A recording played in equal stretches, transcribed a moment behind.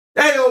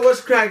Ayo,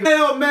 what's cracking?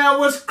 Ayo, man,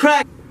 what's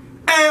cracking?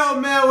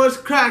 Ayo, man, what's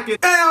cracking?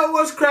 Ayo,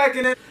 what's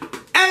cracking?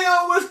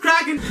 Ayo, what's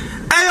cracking?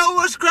 Ayo,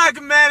 what's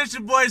cracking, man? It's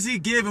your boy Z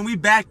Give, and we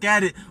back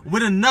at it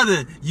with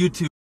another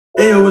YouTube.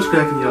 Ayo, what's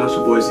cracking, y'all? It's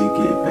your boy Z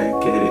Give,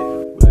 back at it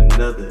with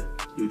another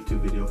YouTube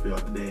video for y'all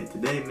today. And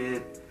today,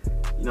 man,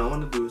 you know, I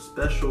want to do a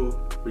special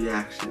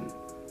reaction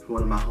for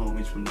one of my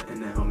homies from the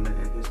NL,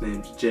 man. His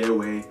name's Jay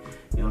Way.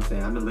 You know what I'm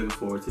saying? I've been looking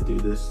forward to do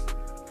this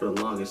for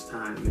the longest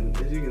time, and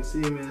as you can see,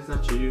 man, it's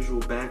not your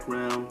usual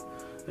background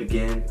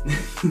again.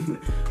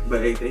 But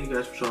hey, thank you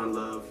guys for showing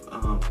love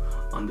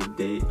on the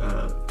date,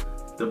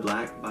 the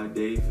Black by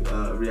Dave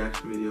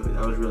reaction video.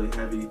 That was really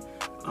heavy.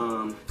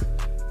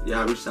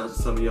 Yeah, I reached out to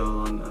some of y'all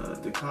on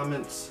the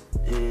comments,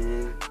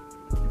 and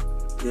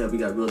yeah, we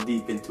got real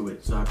deep into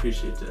it, so I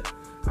appreciate that.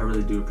 I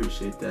really do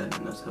appreciate that,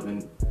 and us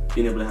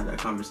being able to have that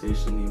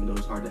conversation, even though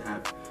it's hard to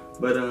have.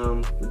 But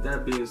with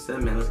that being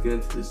said, man, let's get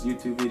into this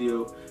YouTube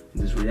video,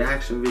 this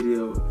reaction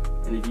video.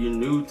 And if you're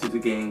new to the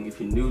gang, if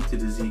you're new to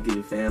the Z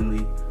Give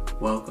family,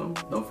 welcome.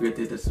 Don't forget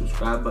to hit that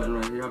subscribe button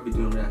right here. I'll be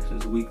doing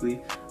reactions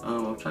weekly.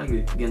 I'm trying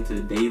to get into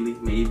the daily,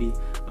 maybe,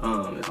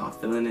 if I'm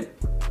feeling it.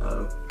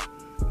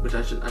 Which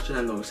I should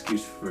have no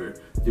excuse for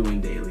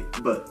doing daily.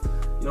 But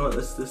you know what?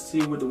 Let's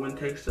see where the wind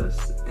takes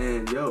us.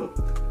 And yo,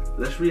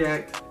 let's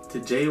react to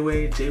Jay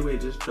Way. Jay Way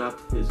just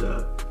dropped his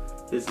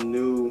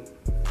new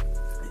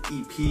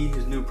EP,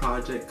 his new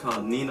project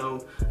called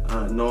Nino,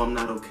 No I'm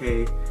Not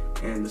Okay,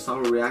 and the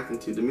song we're reacting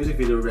to, the music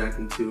video we're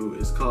reacting to,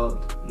 is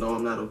called No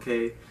I'm Not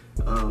Okay.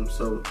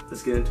 So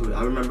let's get into it.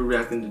 I remember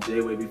reacting to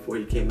Jay Way before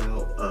he came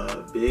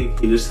out big.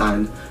 He just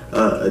signed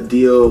a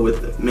deal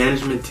with the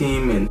management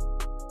team, and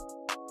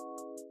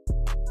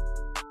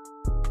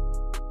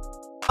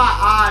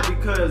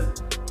because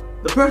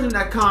the person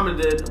that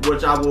commented,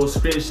 which I will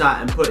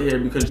screenshot and put here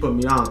because you put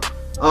me on,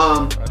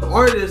 the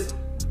artist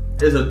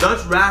is a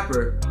Dutch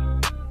rapper,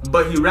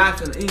 but he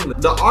raps in English.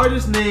 The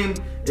artist's name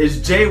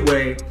is Jay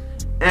Way,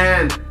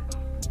 and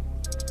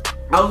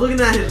I was looking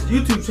at his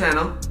YouTube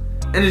channel,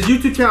 and his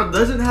YouTube channel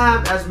doesn't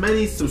have as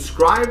many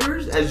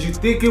subscribers as you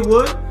think it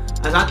would,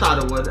 as I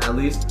thought it would at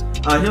least.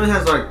 He only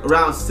has like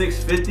around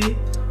 650,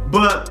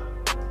 but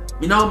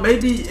you know,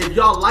 maybe if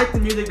y'all like the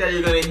music that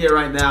you're gonna hear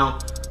right now,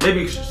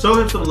 maybe show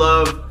him some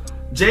love.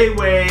 Jay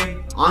Way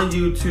on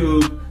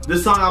YouTube.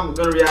 This song I'm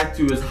gonna react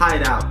to is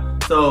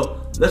Hideout. So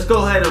let's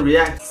go ahead and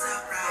react.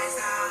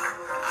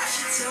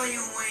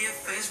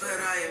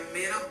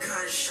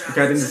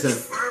 Okay, I think this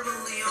is.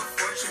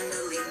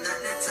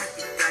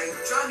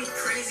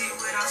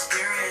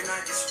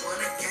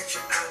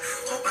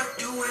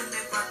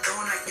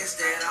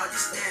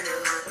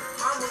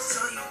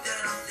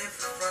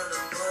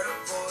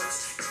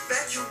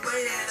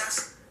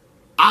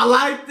 I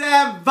like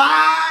that vibe.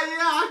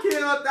 I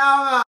can't let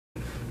that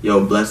one.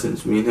 Yo,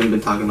 blessings. Me and him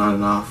been talking on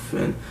and off,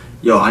 and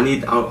yo,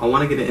 I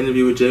want to get an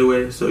interview with Jay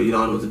Way. So you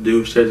know what to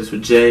do. Share this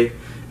with Jay.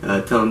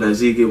 Tell him that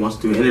Z Give wants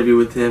to do an interview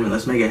with him, and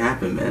let's make it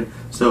happen, man.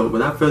 So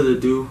without further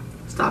ado,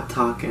 stop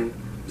talking.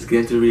 Let's get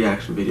into the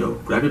reaction video.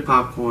 Grab your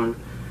popcorn,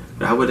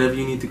 grab whatever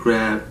you need to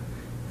grab,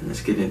 and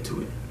let's get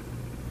into it.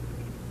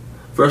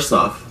 First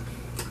off,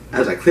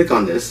 as I click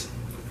on this,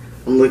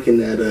 I'm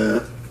looking at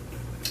the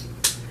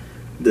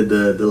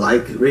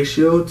like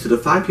ratio to the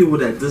 5 people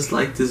that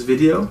disliked this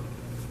video.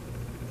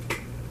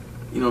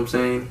 You know what I'm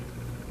saying?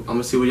 I'm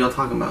gonna see what y'all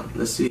talking about.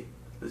 Let's see.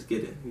 Let's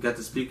get it. We got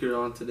the speaker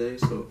on today,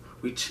 so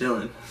we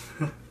chilling.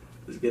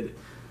 Let's get it.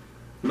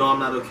 No I'm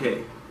Not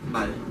Okay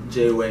by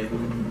Jay Way.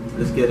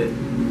 Let's get it.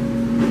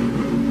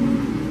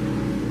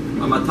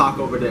 I'm gonna talk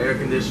over the air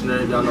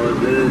conditioner. Y'all know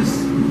what it is.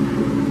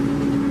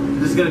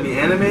 This is gonna be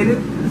animated?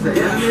 Is it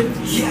animated?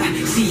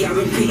 Yeah, see, I've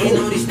been painting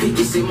all these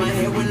pictures in my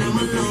head when I'm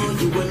alone.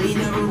 You and me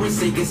never was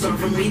sick, it's hard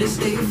for me to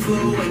stay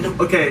afloat.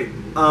 Okay,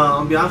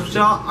 I'll be honest with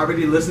y'all, I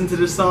already listened to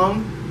this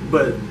song,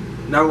 but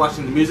never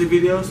watching the music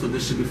video, so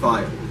this should be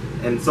fire.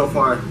 And so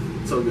far,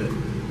 so good.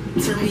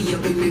 Turn me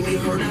up and make me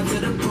hurt out to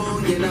the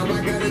bone. Yeah, now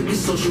I gotta be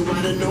social,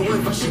 I don't know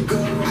if I should go.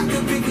 I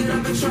could pick it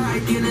up and try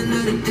again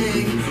another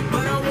day,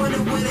 but I wonder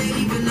whether they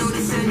even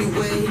notice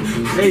anyway.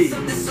 Hey,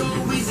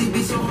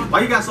 why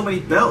you got so many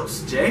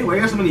belts, Jay? Why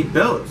you got so many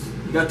belts?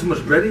 You got too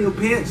much bread in your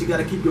pants? You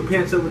gotta keep your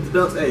pants up with the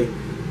belts? Hey,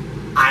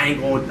 I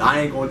ain't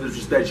gonna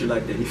disrespect you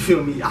like that. You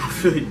feel me? I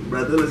feel you,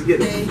 brother. Let's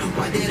get it.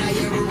 Why did I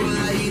ever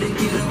allow you to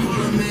get a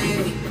hold of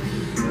me?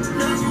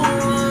 No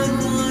one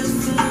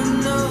wants to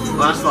know. Oh,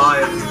 that's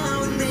fire.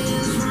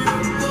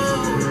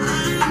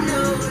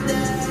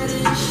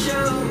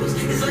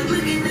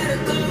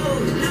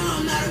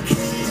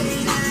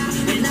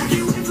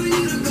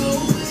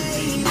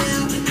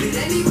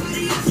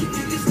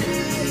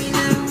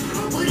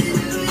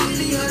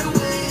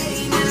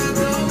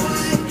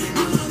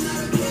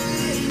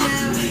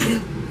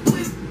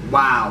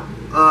 Wow.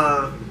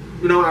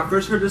 You know, when I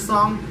first heard this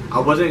song, I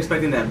wasn't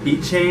expecting that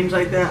beat change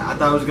like that. I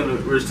thought we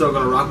were still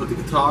gonna rock with the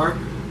guitar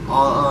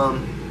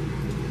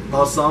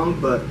all song,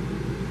 but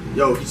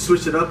yo, he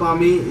switched it up on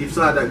me. He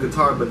still had that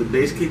guitar, but the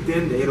bass kicked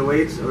in, the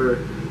 808s or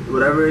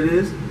whatever it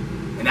is,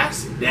 and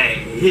that's that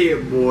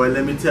hit, boy.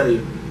 Let me tell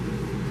you.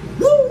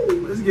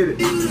 Woo! Let's Let's get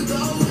it.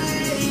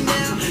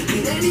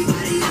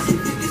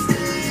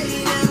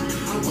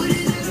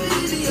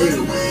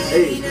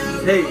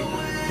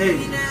 Hey.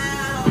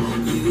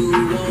 You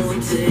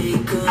won't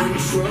take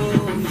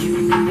control.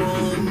 You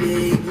won't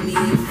make me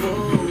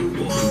fall.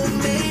 Won't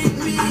make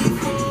me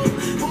fall.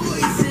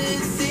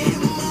 Voices in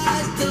my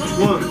throat.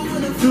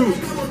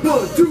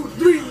 1, 2,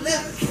 3,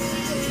 left.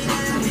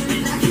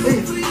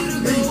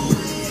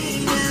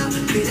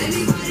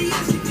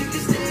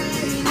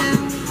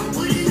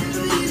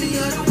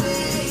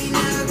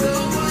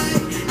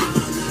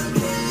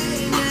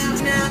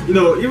 You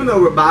know, even though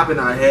we're bopping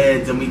our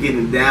heads and we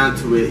getting down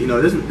to it, you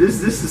know, this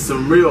is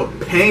some real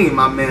pain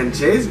my man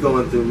Jay's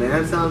going through,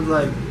 man. It sounds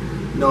like,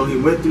 you know, he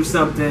went through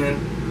something,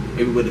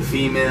 maybe with a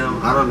female.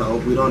 I don't know.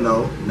 We don't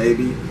know.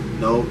 Maybe.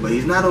 No. But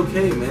he's not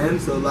okay, man.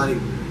 So, like,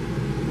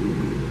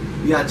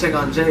 we gotta check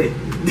on Jay.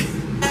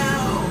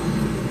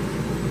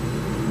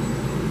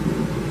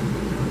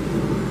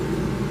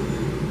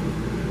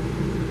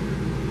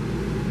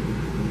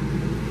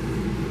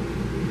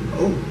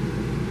 Oh.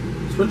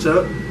 Switch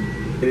up.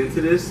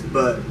 Into this,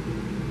 but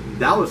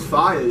that was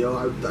fire, yo.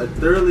 I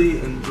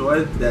thoroughly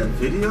enjoyed that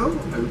video.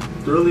 I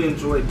thoroughly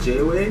enjoyed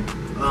Jay-Wade.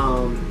 You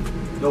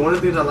know, one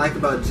of the things I like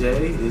about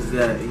Jay is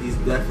that he's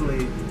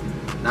definitely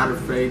not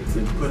afraid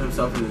to put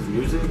himself in his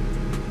music,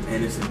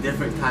 and it's a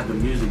different type of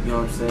music, you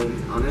know what I'm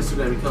saying? On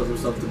Instagram, he calls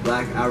himself the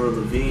Black Avril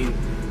Lavigne,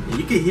 and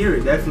you can hear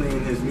it definitely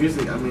in his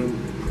music. I mean,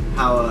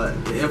 how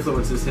it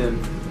influences him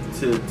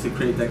to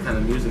create that kind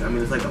of music. I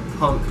mean, it's like a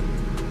punk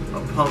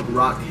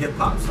rock hip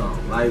hop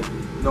song. Like,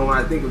 you know, when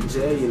I think of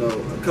Jay, you know,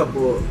 a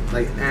couple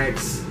like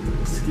X,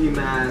 Ski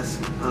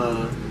Mask,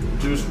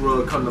 Juice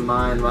WRLD come to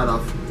mind right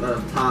off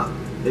top.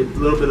 A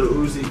little bit of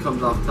Uzi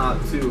comes off top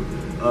too,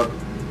 of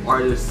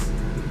artists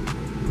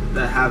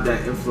that have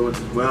that influence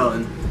as well.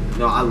 And you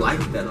know, I like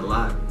that a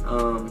lot,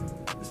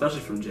 especially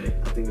from Jay.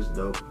 I think it's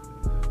dope.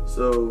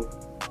 So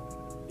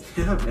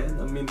yeah, man.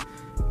 I mean,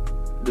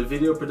 the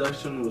video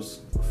production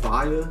was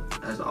fire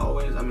as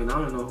always. I mean, I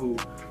don't know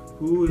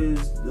who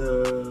is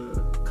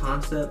the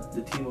concept,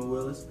 the Timo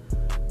Willis.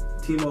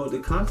 Timo, the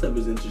concept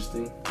is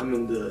interesting. I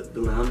mean, the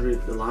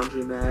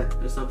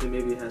laundromat or something,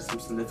 maybe it has some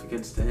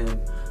significance to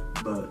him,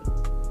 but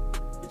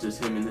it's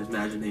just him in his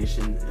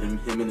imagination and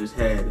him in his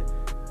head,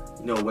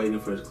 you know,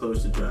 waiting for his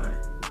clothes to dry. You know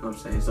what I'm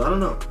saying? So I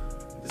don't know.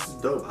 This is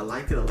dope. I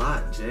like it a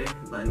lot, Jay.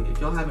 Like, if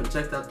y'all haven't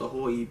checked out the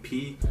whole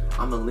EP,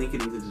 I'm gonna link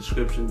it in the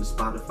description, the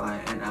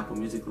Spotify and Apple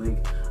Music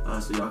link,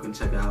 so y'all can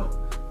check it out.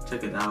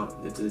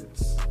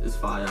 It's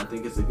fire. I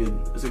think it's a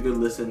good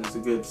listen. It's a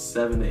good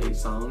 7 to 8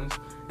 songs,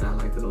 and I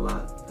liked it a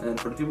lot. And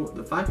for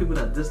the 5 people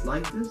that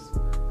dislike this,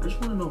 I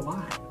just want to know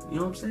why. You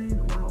know what I'm saying?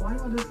 Why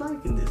y'all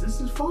disliking this? This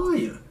is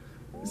fire.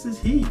 This is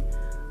heat.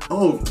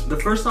 Oh, the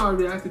first song I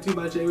reacted to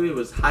by Jay-Wade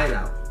was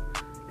Hideout,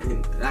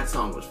 and that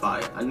song was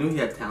fire. I knew he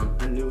had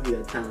talent. I knew he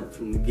had talent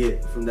from the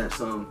get, from that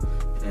song,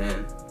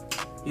 and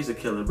he's a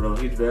killer, bro.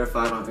 He's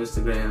verified on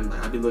Instagram.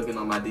 Like, I be looking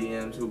on my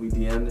DMs, who we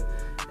DM'd,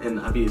 and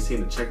I be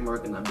seeing the check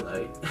mark, and I be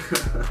like,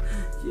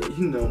 yeah,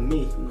 you know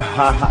me.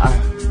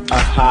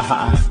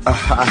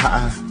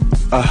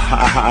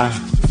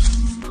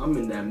 I'm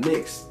in that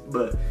mix,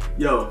 but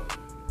yo,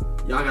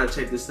 y'all gotta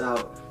check this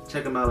out.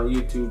 Check him out on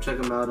YouTube. Check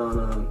him out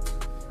on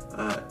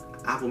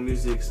Apple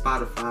Music,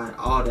 Spotify,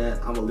 all that.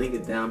 I'm gonna link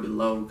it down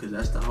below because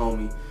that's the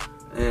homie.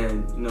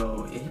 And you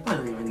know, he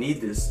probably don't even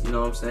need this, you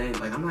know what I'm saying?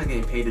 Like, I'm not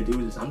getting paid to do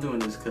this. I'm doing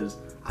this because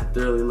I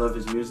thoroughly love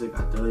his music.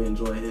 I thoroughly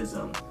enjoy his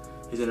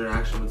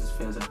interaction with his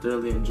fans. I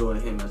thoroughly enjoy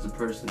him as a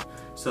person.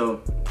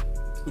 So,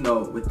 you know,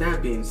 with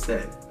that being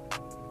said,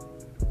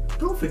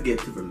 don't forget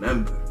to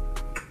remember,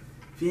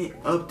 if you ain't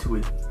up to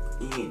it,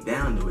 you ain't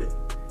down to it,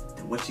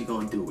 then what you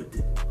gonna do with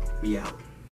it? We out.